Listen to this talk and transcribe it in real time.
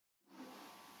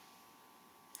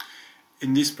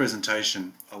In this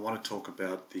presentation, I want to talk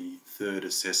about the third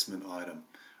assessment item,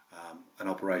 an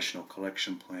operational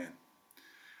collection plan.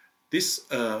 This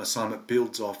assignment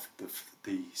builds off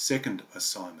the second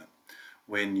assignment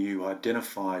when you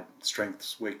identified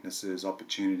strengths, weaknesses,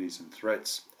 opportunities and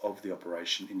threats of the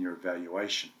operation in your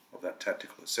evaluation of that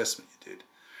tactical assessment you did.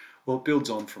 Well, it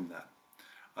builds on from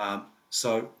that.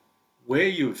 So where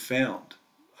you have found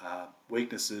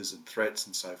weaknesses and threats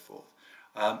and so forth,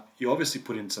 you obviously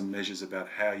put in some measures about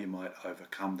how you might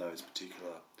overcome those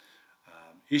particular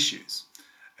issues.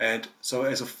 And so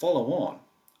as a follow-on,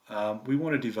 we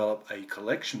want to develop a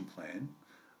collection plan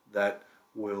that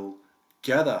will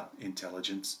gather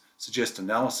intelligence, suggest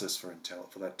analysis for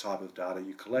that type of data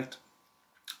you collect,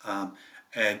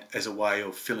 and as a way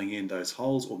of filling in those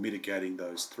holes or mitigating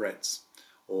those threats,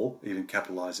 or even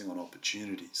capitalizing on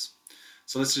opportunities.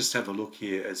 So let's just have a look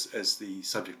here. As the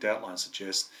subject outline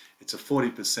suggests, it's a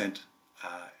 40%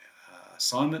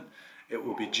 assignment. It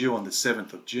will be due on the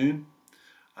 7th of June,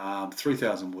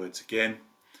 3,000 words again.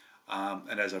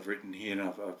 And as I've written here,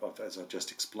 and as I've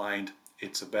just explained,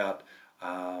 it's about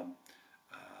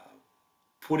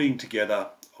putting together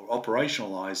or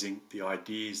operationalizing the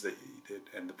ideas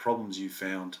and the problems you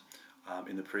found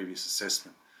in the previous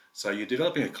assessment. So you're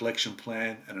developing a collection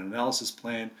plan, an analysis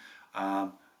plan,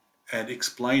 and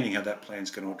explaining how that plan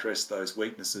is going to address those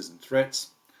weaknesses and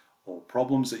threats or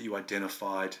problems that you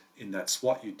identified in that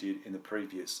SWOT you did in the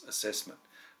previous assessment.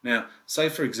 Now, say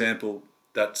for example,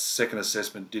 that second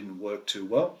assessment didn't work too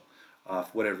well. For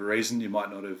whatever reason, you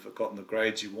might not have gotten the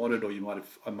grades you wanted, or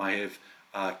I may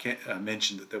have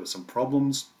mentioned that there were some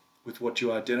problems with what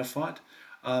you identified.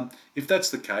 If that's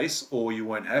the case, or you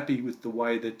weren't happy with the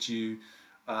way that you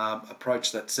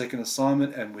approach that second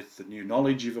assignment and with the new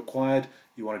knowledge you've acquired,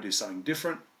 you want to do something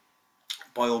different,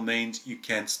 by all means you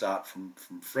can start from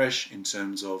fresh in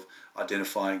terms of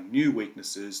identifying new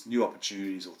weaknesses, new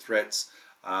opportunities or threats,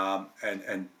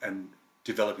 and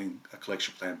developing a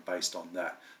collection plan based on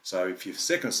that. So if your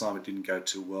second assignment didn't go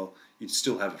too well, you'd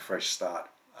still have a fresh start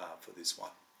for this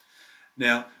one.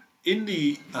 Now, in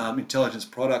the intelligence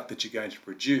product that you're going to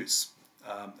produce,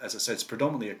 as I said, it's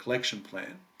predominantly a collection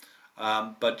plan.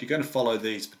 But you're going to follow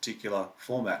these particular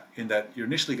format in that you're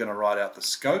initially going to write out the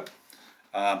scope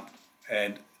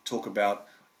and talk about,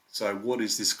 so what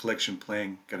is this collection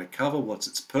plan going to cover, what's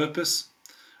its purpose,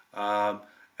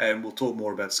 and we'll talk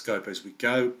more about scope as we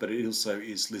go, but it also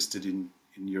is listed in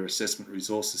your assessment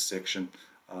resources section.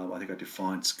 I think I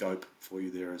defined scope for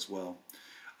you there as well.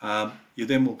 You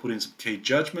then will put in some key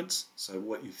judgments, so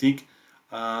what you think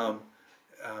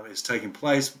is taking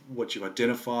place, what you've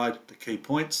identified, the key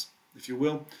points, if you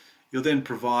will. You'll then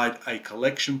provide a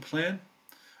collection plan,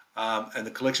 and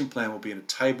the collection plan will be in a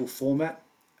table format,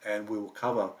 and we will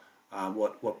cover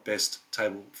what best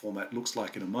table format looks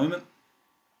like in a moment.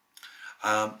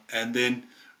 And then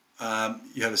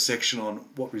you have a section on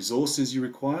what resources you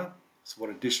require, so what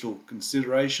additional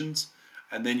considerations,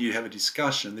 and then you have a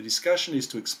discussion. The discussion is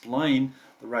to explain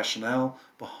the rationale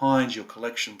behind your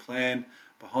collection plan,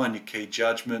 behind your key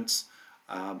judgments,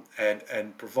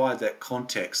 and provide that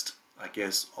context, I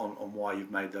guess, on why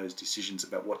you've made those decisions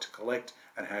about what to collect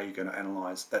and how you're going to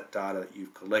analyse that data that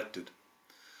you've collected.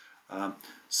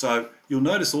 So you'll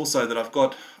notice also that I've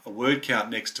got a word count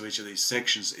next to each of these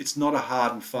sections. It's not a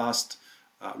hard and fast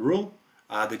rule.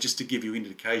 They're just to give you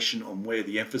indication on where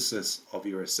the emphasis of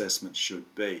your assessment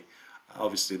should be.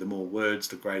 Obviously, the more words,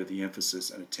 the greater the emphasis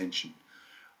and attention.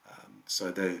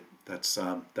 So that's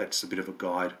a bit of a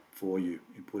guide for you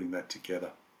in putting that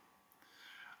together.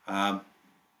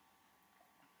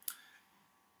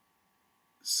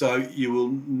 So you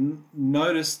will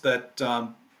notice that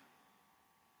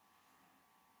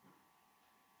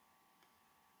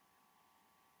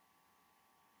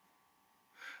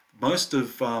most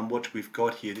of what we've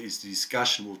got here is the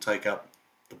discussion will take up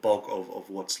the bulk of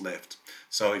what's left.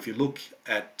 So if you look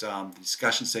at the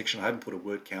discussion section, I haven't put a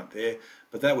word count there,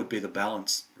 but that would be the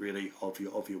balance really of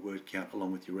your word count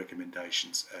along with your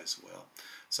recommendations as well.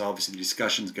 So obviously the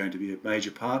discussion is going to be a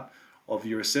major part of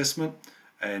your assessment,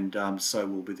 and so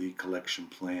will be the collection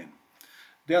plan.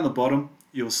 Down the bottom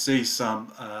you'll see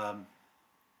some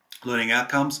learning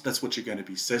outcomes. That's what you're going to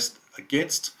be assessed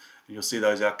against, and you'll see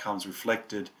those outcomes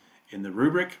reflected in the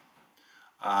rubric.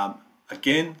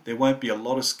 Again, there won't be a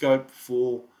lot of scope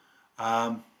for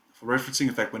referencing.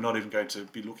 In fact, we're not even going to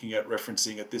be looking at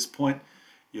referencing at this point.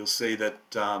 You'll see that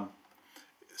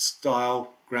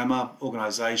style, grammar,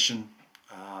 organisation,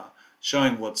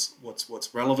 showing what's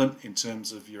relevant in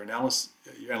terms of your analysis,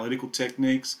 your analytical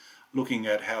techniques, looking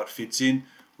at how it fits in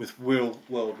with real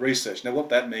world research. Now, what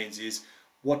that means is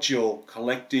what you're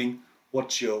collecting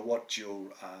what your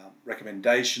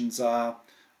recommendations are,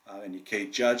 and your key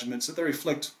judgments, that they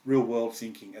reflect real world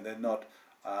thinking, and they're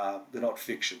not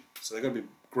fiction. So they've got to be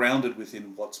grounded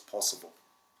within what's possible.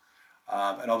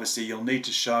 And obviously, you'll need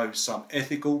to show some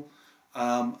ethical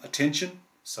attention.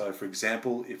 So, for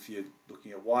example, if you're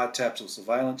looking at wiretaps or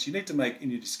surveillance, you need to make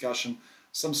in your discussion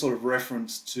some sort of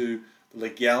reference to the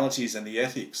legalities and the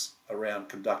ethics around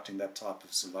conducting that type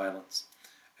of surveillance.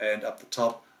 And up the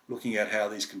top, looking at how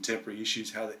these contemporary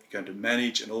issues, how they're going to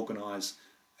manage and organise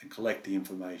and collect the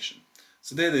information.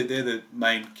 So they're the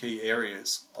main key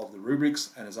areas of the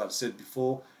rubrics. And as I've said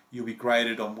before, you'll be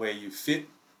graded on where you fit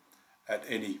at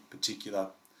any particular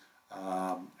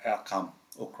outcome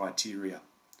or criteria.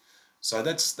 So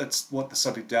that's what the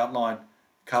subject outline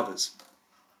covers.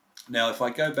 Now, if I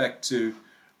go back to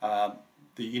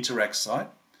the Interact site,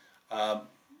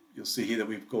 you'll see here that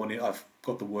we've gone in. I've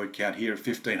got the word count here of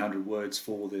 1,500 words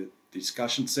for the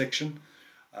discussion section,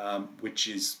 which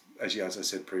is, as I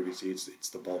said previously, it's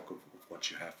the bulk of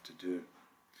what you have to do.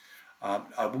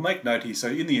 I will make note here. So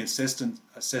in the assessment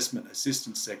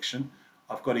assistance section,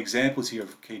 I've got examples here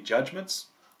of key judgments,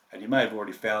 and you may have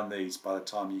already found these by the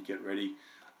time you get ready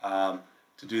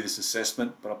to do this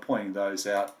assessment, but I'm pointing those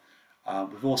out.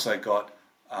 We've also got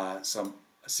some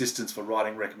assistance for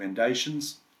writing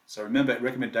recommendations. So remember,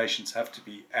 recommendations have to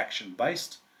be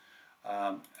action-based,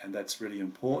 and that's really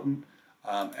important.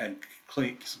 And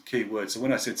some key words. So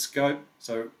when I said scope,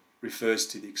 so it refers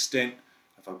to the extent,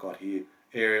 if I've got here,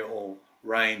 area or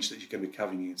range that you're going to be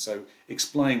covering in. So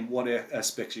explain what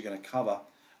aspects you're going to cover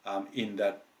in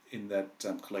that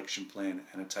collection plan,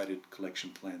 annotated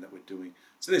collection plan that we're doing.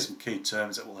 So there's some key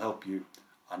terms that will help you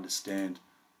understand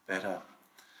better.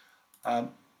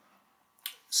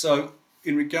 So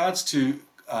in regards to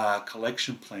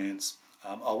collection plans,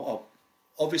 I'll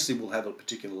obviously we'll have a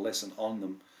particular lesson on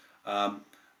them,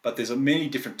 but there's many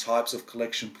different types of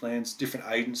collection plans. Different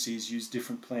agencies use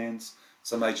different plans.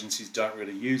 Some agencies don't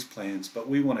really use plans, but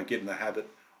we want to get in the habit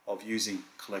of using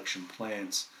collection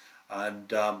plans.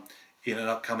 And in an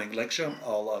upcoming lecture,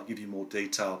 I'll give you more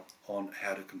detail on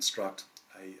how to construct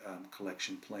a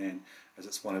collection plan, as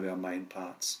it's one of our main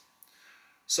parts.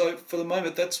 So for the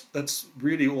moment, that's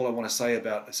really all I want to say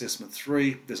about Assessment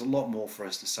 3. There's a lot more for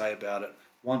us to say about it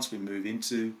once we move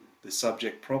into the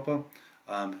subject proper.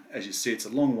 As you see, it's a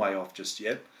long way off just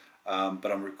yet,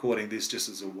 but I'm recording this just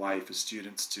as a way for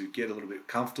students to get a little bit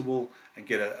comfortable and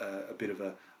get a bit of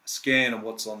a scan of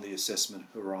what's on the assessment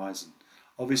horizon.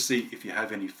 Obviously, if you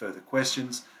have any further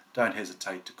questions, don't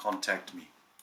hesitate to contact me.